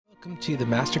Welcome to the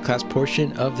Masterclass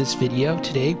portion of this video.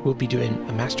 Today we'll be doing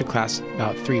a Masterclass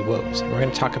about Three Woes. We're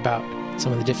going to talk about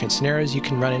some of the different scenarios you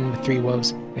can run in with Three Woes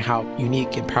and how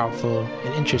unique and powerful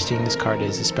and interesting this card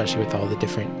is, especially with all the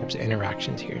different types of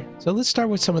interactions here. So let's start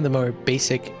with some of the more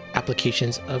basic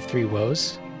applications of Three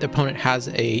Woes. The opponent has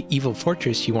a evil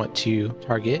fortress you want to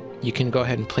target. You can go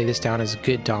ahead and play this down as a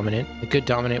good dominant. A good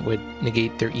dominant would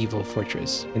negate their evil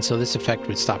fortress, and so this effect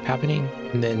would stop happening,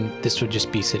 and then this would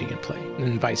just be sitting in play.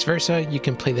 And vice versa, you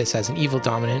can play this as an evil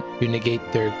dominant to negate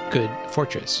their good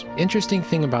fortress. Interesting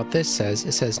thing about this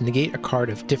it says negate a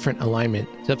card of different alignment.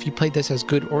 So if you played this as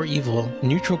good or evil,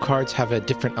 neutral cards have a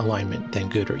different alignment than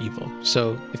good or evil.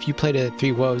 So if you played a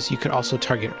Three Woes, you could also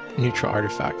target neutral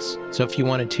artifacts. So if you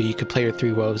wanted to, you could play your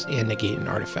Three Woes and negate an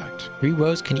artifact. Three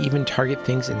Woes can even target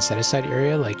things in set aside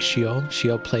area like Sheol.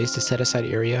 Sheol plays to set aside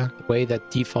area. The way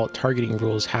that default targeting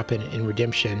rules happen in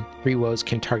Redemption, Three Woes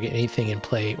can target anything in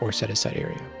play or set aside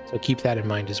area. So keep that in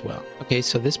mind as well. Okay,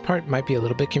 so this part might be a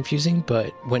little bit confusing,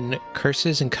 but when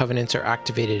curses and covenants are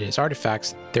activated as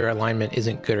artifacts, their alignment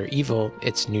isn't good or evil,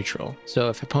 it's neutral. So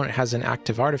if opponent has an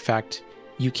active artifact,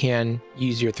 you can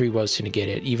use your Three Woes to negate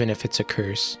it, even if it's a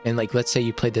curse. And like, let's say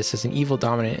you played this as an evil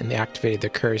dominant and they activated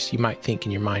their curse, you might think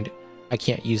in your mind, I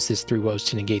can't use this Three Woes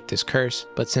to negate this curse.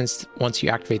 But since once you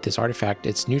activate this artifact,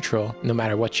 it's neutral, no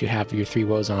matter what you have your Three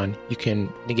Woes on, you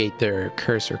can negate their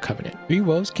curse or covenant. Three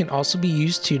Woes can also be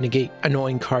used to negate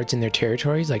annoying cards in their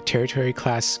territories, like territory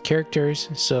class characters.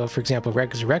 So for example,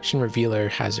 Resurrection Revealer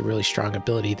has a really strong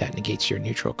ability that negates your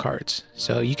neutral cards.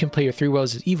 So you can play your Three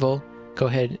Woes as evil, go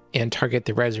ahead and target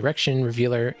the Resurrection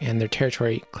Revealer, and their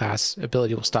territory class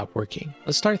ability will stop working.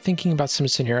 Let's start thinking about some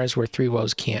scenarios where Three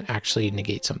Woes can't actually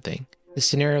negate something. The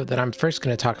scenario that I'm first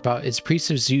going to talk about is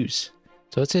Priest of Zeus.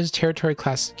 So it says territory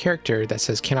class character that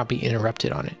says cannot be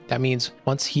interrupted on it. That means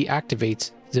once he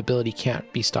activates, his ability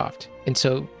can't be stopped. And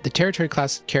so the territory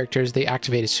class characters, they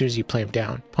activate as soon as you play them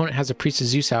down. Opponent has a Priest of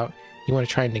Zeus out, you want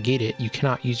to try and negate it, you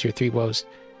cannot use your Three Woes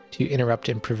to interrupt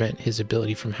and prevent his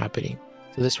ability from happening.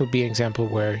 So this would be an example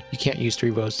where you can't use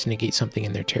Three Woes to negate something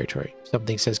in their territory.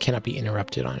 Something says cannot be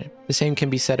interrupted on it. The same can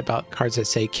be said about cards that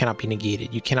say cannot be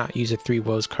negated. You cannot use a Three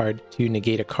Woes card to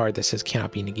negate a card that says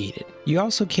cannot be negated. You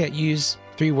also can't use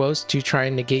Three Woes to try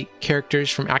and negate characters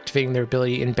from activating their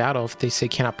ability in battle if they say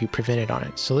cannot be prevented on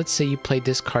it. So let's say you played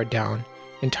this card down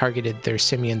and targeted their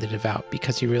Simeon the Devout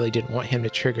because you really didn't want him to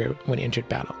trigger when he entered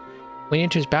battle. When he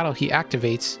enters battle, he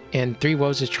activates, and Three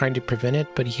Woes is trying to prevent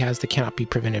it, but he has the cannot be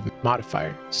prevented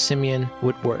modifier. Simeon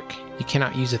would work. You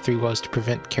cannot use a Three Woes to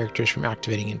prevent characters from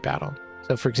activating in battle.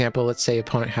 So for example, let's say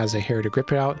opponent has a Herod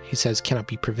Agrippa out, he says cannot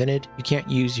be prevented. You can't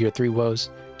use your Three Woes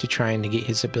to try and negate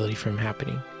his ability from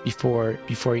happening before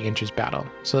he enters battle.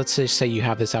 So let's just say you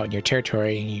have this out in your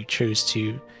territory and you choose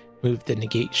to move the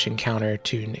negation counter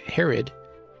to Herod.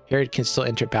 Herod can still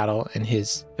enter battle and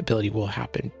his ability will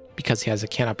happen, because he has a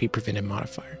cannot be prevented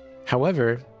modifier.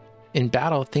 However, in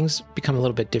battle, things become a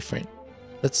little bit different.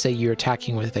 Let's say you're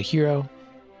attacking with a hero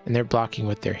and they're blocking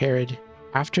with their Herod.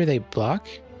 After they block,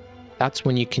 that's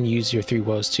when you can use your Three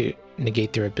Woes to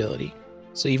negate their ability.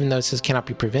 So even though it says cannot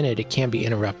be prevented, it can be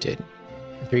interrupted.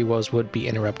 Three Woes would be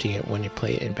interrupting it when you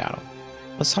play it in battle.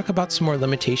 Let's talk about some more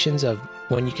limitations of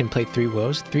when you can play Three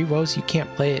Woes. Three Woes, you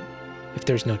can't play it if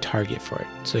there's no target for it.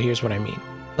 So here's what I mean.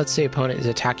 Let's say opponent is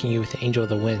attacking you with the Angel of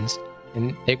the Winds,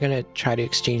 and they're going to try to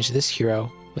exchange this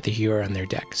hero with a hero on their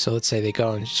deck. So let's say they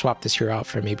go and swap this hero out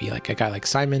for maybe like a guy like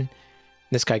Simon.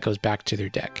 This guy goes back to their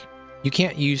deck. You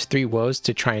can't use Three Woes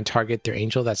to try and target their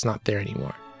angel that's not there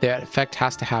anymore. That effect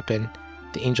has to happen.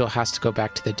 The angel has to go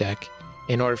back to the deck.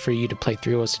 In order for you to play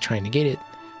Three Woes to try and negate it,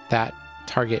 the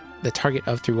target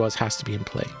of Three Woes has to be in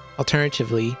play.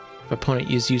 Alternatively, if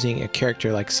opponent is using a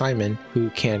character like Simon who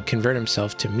can convert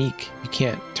himself to meek, you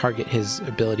can't target his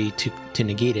ability to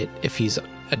negate it if he's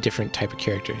a different type of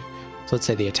character. So let's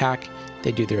say they attack,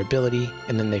 they do their ability,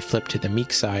 and then they flip to the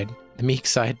meek side. The meek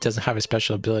side doesn't have a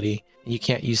special ability, and you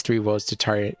can't use Three Woes to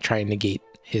try and negate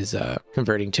his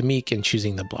converting to meek and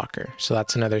choosing the blocker. So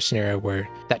that's another scenario where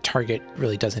that target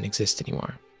really doesn't exist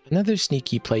anymore. Another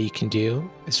sneaky play you can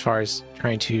do as far as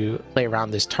trying to play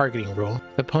around this targeting rule,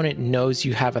 if the opponent knows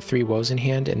you have a Three Woes in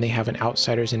hand and they have an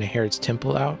Outsiders and a Herod's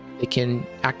Temple out, they can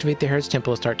activate the Herod's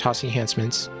Temple, start tossing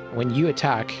enhancements. When you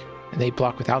attack and they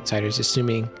block with Outsiders,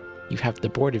 assuming you have the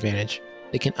board advantage,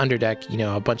 they can underdeck,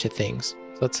 a bunch of things.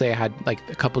 So let's say I had like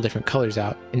a couple different colors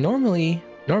out, and normally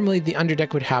the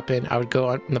underdeck would happen. I would go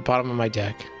on the bottom of my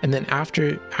deck, and then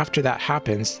after that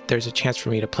happens, there's a chance for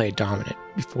me to play a dominant.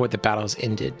 Before the battle's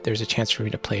ended, there's a chance for me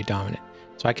to play a dominant.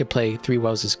 So I could play Three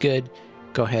Woes is good,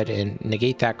 go ahead and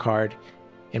negate that card,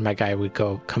 and my guy would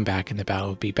come back and the battle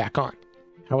would be back on.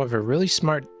 However, really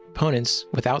smart opponents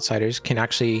with outsiders can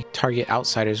actually target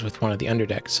outsiders with one of the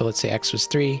underdecks. So let's say X was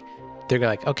 3. They're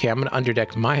like, okay, I'm going to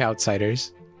underdeck my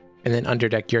outsiders and then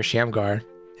underdeck your Shamgar.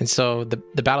 And so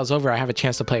the battle's over. I have a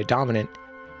chance to play a dominant,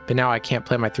 but now I can't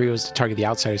play my 3 Woes to target the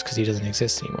outsiders because he doesn't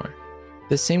exist anymore.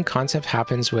 The same concept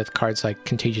happens with cards like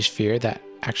Contagious Fear that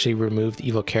actually remove the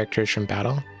evil characters from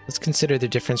battle. Let's consider the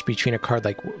difference between a card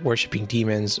like Worshipping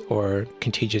Demons or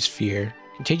Contagious Fear.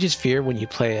 Contagious Fear, when you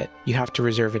play it, you have to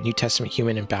reserve a New Testament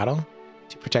human in battle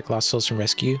to protect lost souls from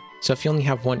rescue. So if you only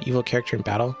have one evil character in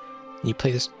battle and you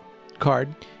play this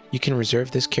card, you can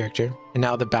reserve this character, and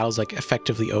now the battle's like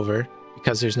effectively over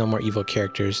because there's no more evil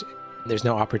characters. There's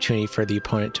no opportunity for the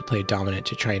opponent to play a dominant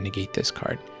to try and negate this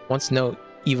card. Once no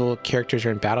evil characters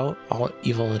are in battle, all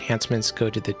evil enhancements go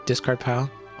to the discard pile.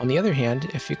 On the other hand,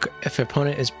 if an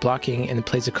opponent is blocking and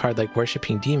plays a card like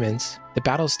Worshipping Demons, the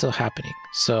battle's still happening.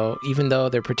 So even though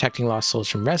they're protecting lost souls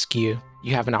from rescue,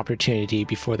 you have an opportunity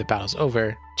before the battle's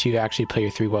over to actually play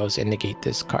your 3 Woes and negate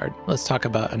this card. Let's talk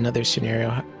about another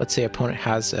scenario. Let's say opponent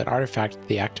has an artifact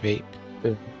they activate,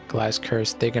 Goliath's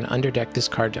Curse. They're going to underdeck this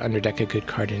card to underdeck a good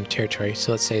card in territory.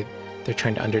 So let's say they're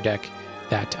trying to underdeck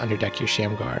that to underdeck your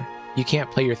Shamgar. You can't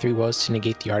play your 3 Woes to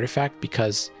negate the artifact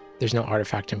because there's no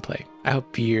artifact in play. I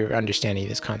hope you're understanding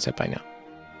this concept by now.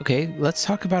 Okay, let's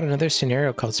talk about another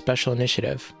scenario called Special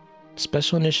Initiative.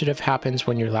 Special Initiative happens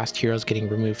when your last hero is getting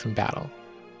removed from battle.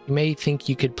 You may think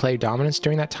you could play Dominance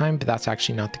during that time, but that's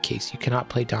actually not the case. You cannot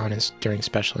play Dominance during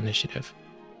Special Initiative.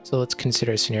 So let's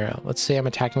consider a scenario. Let's say I'm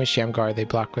attacking with Shamgar, they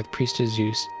block with Priest of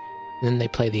Zeus, and then they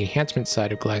play the enhancement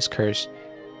side of Goliath's Curse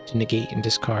to negate and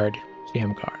discard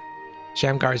Shamgar.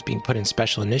 Shamgar is being put in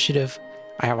Special Initiative.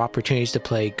 I have opportunities to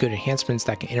play good enhancements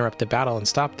that can interrupt the battle and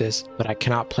stop this, but I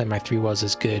cannot play my 3 Woes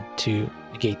as good to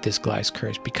negate this Goliath's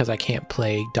Curse because I can't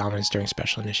play Dominance during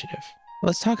Special Initiative.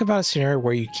 Let's talk about a scenario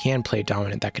where you can play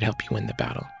Dominant that could help you win the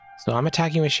battle. So I'm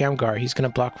attacking with Shamgar. He's going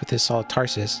to block with his Sol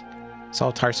Tarsus.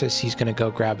 Sol Tarsus, he's going to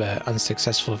go grab a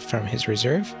unsuccessful from his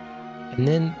reserve. And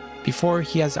then before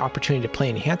he has the opportunity to play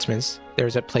enhancements,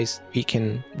 there's a place he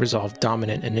can resolve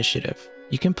Dominant Initiative.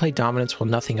 You can play Dominance while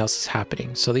nothing else is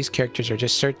happening. So these characters are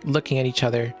just looking at each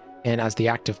other, and as the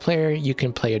active player, you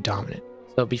can play a Dominant.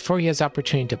 So before he has the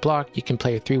opportunity to block, you can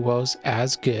play your 3 Woes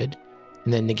as good,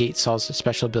 and then negate Sol's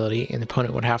special ability, and the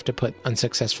opponent would have to put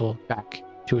unsuccessful back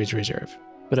to his reserve.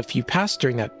 But if you passed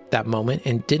during that moment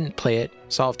and didn't play it,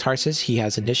 Sol of Tarsus, he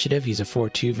has initiative, he's a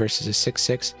 4-2 versus a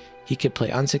 6-6. He could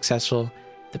play unsuccessful,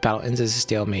 the battle ends as a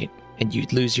stalemate, and you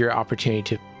lose your opportunity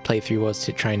to play 3 Woes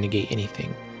to try and negate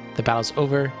anything. The battle's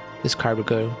over, this card would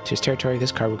go to his territory,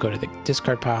 this card would go to the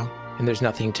discard pile, and there's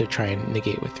nothing to try and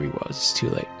negate with 3 Woes, it's too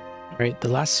late. Alright, the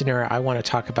last scenario I want to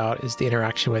talk about is the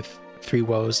interaction with 3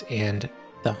 Woes and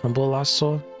the Humble Lost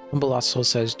Soul. Humble Lost Soul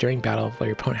says, during battle, while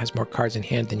your opponent has more cards in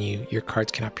hand than you, your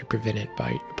cards cannot be prevented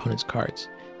by your opponent's cards.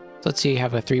 So let's say you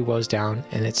have a 3 Woes down,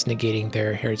 and it's negating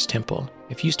their Herod's Temple.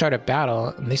 If you start a battle,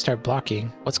 and they start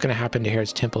blocking, what's going to happen to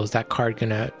Herod's Temple? Is that card going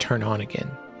to turn on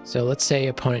again? So let's say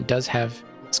opponent does have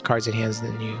less cards in hand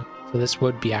than you, so this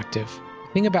would be active.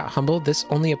 The thing about Humble, this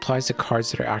only applies to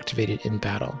cards that are activated in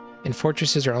battle. And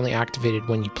fortresses are only activated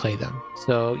when you play them.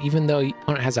 So even though your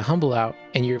opponent has a Humble out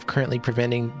and you're currently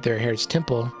preventing their Herod's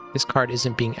Temple, this card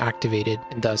isn't being activated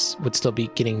and thus would still be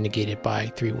getting negated by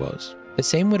 3 Woes. The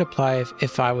same would apply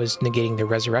if I was negating the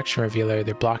Resurrection Revealer,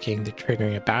 they're blocking, they're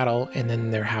triggering a battle, and then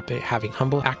they're having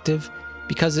Humble active.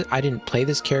 Because I didn't play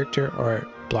this character or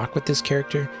block with this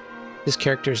character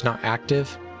is not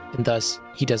active, and thus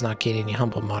he does not gain any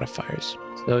Humble modifiers.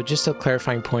 So just a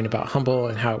clarifying point about Humble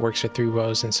and how it works with 3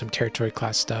 Woes and some territory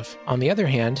class stuff. On the other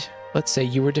hand, let's say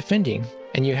you were defending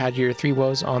and you had your 3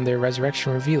 Woes on their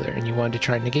Resurrection Revealer and you wanted to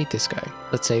try and negate this guy.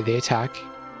 Let's say they attack,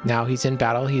 now he's in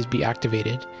battle, he's be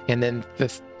activated, and then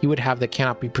he would have the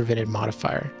cannot be prevented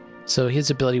modifier. So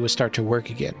his ability would start to work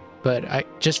again, but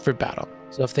just for battle.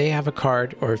 So if they have a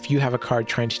card, or if you have a card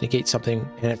trying to negate something,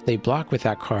 and if they block with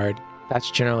that card,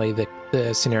 that's generally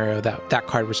the scenario that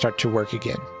card would start to work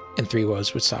again, and 3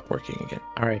 Woes would stop working again.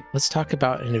 Alright, let's talk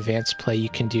about an advanced play you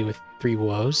can do with 3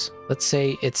 Woes. Let's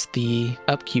say it's the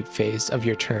upkeep phase of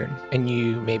your turn, and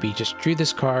you maybe just drew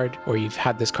this card, or you've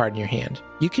had this card in your hand.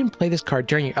 You can play this card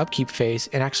during your upkeep phase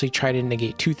and actually try to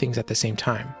negate 2 things at the same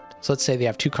time. So let's say they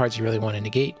have 2 cards you really want to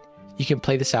negate. You can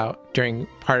play this out during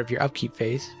part of your upkeep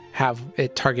phase, have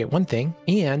it target one thing,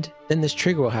 and then this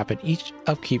trigger will happen. Each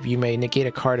upkeep you may negate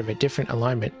a card of a different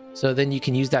alignment, so then you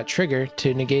can use that trigger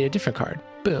to negate a different card.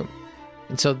 Boom.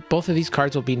 And so both of these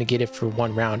cards will be negated for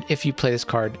 1 round if you play this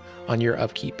card on your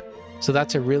upkeep. So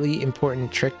that's a really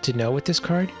important trick to know with this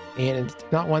card, and it's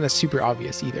not one that's super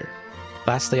obvious either.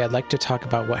 Lastly, I'd like to talk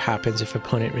about what happens if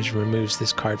opponent removes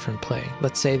this card from play.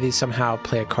 Let's say they somehow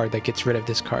play a card that gets rid of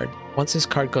this card. Once this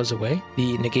card goes away,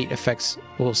 the negate effects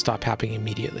will stop happening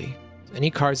immediately.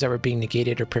 Any cards that were being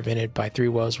negated or prevented by Three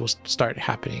Woes will start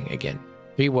happening again.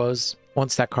 Three Woes,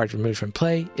 once that card's removed from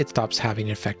play, it stops having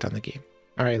an effect on the game.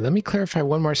 Alright, let me clarify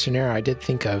one more scenario I did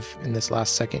think of in this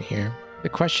last second here. The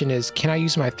question is, can I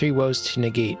use my Three Woes to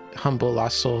negate Humble,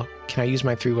 Lost Soul? Can I use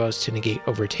my Three Woes to negate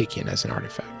Overtaken as an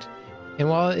artifact? And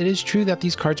while it is true that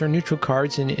these cards are neutral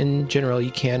cards, and in general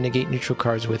you can negate neutral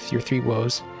cards with your Three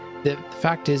Woes, the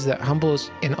fact is that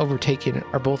Humbles and Overtaken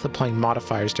are both applying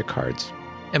modifiers to cards.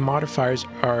 And modifiers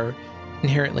are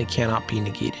inherently cannot be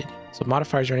negated. So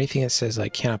modifiers are anything that says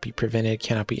like cannot be prevented,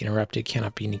 cannot be interrupted,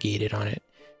 cannot be negated on it.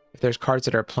 If there's cards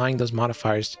that are applying those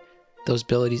modifiers, those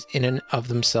abilities in and of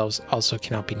themselves also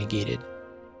cannot be negated.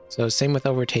 So same with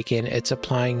Overtaken, it's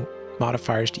applying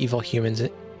modifiers to evil humans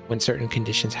when certain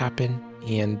conditions happen,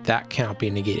 and that cannot be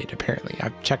negated apparently.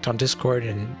 I've checked on Discord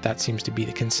and that seems to be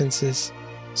the consensus.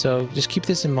 So just keep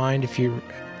this in mind if you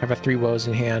have a Three Woes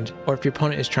in hand, or if your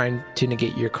opponent is trying to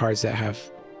negate your cards that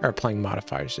are applying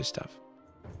modifiers to stuff.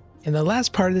 In the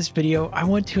last part of this video, I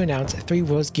want to announce a Three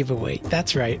Woes giveaway.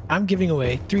 That's right, I'm giving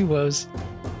away Three Woes.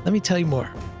 Let me tell you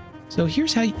more. So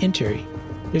here's how you enter.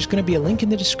 There's going to be a link in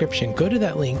the description. Go to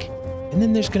that link, and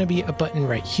then there's going to be a button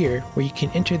right here where you can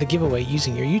enter the giveaway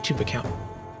using your YouTube account.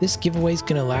 This giveaway is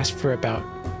going to last for about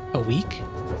a week,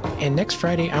 and next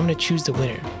Friday I'm going to choose the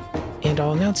winner, and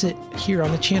I'll announce it here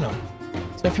on the channel.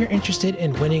 So if you're interested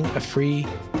in winning a free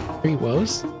Three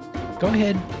Woes, go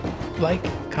ahead, like,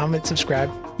 comment,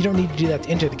 subscribe. You don't need to do that to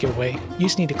enter the giveaway. You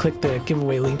just need to click the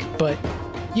giveaway link. But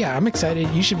yeah, I'm excited.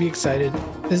 You should be excited.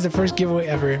 This is the first giveaway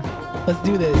ever. Let's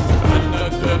do this.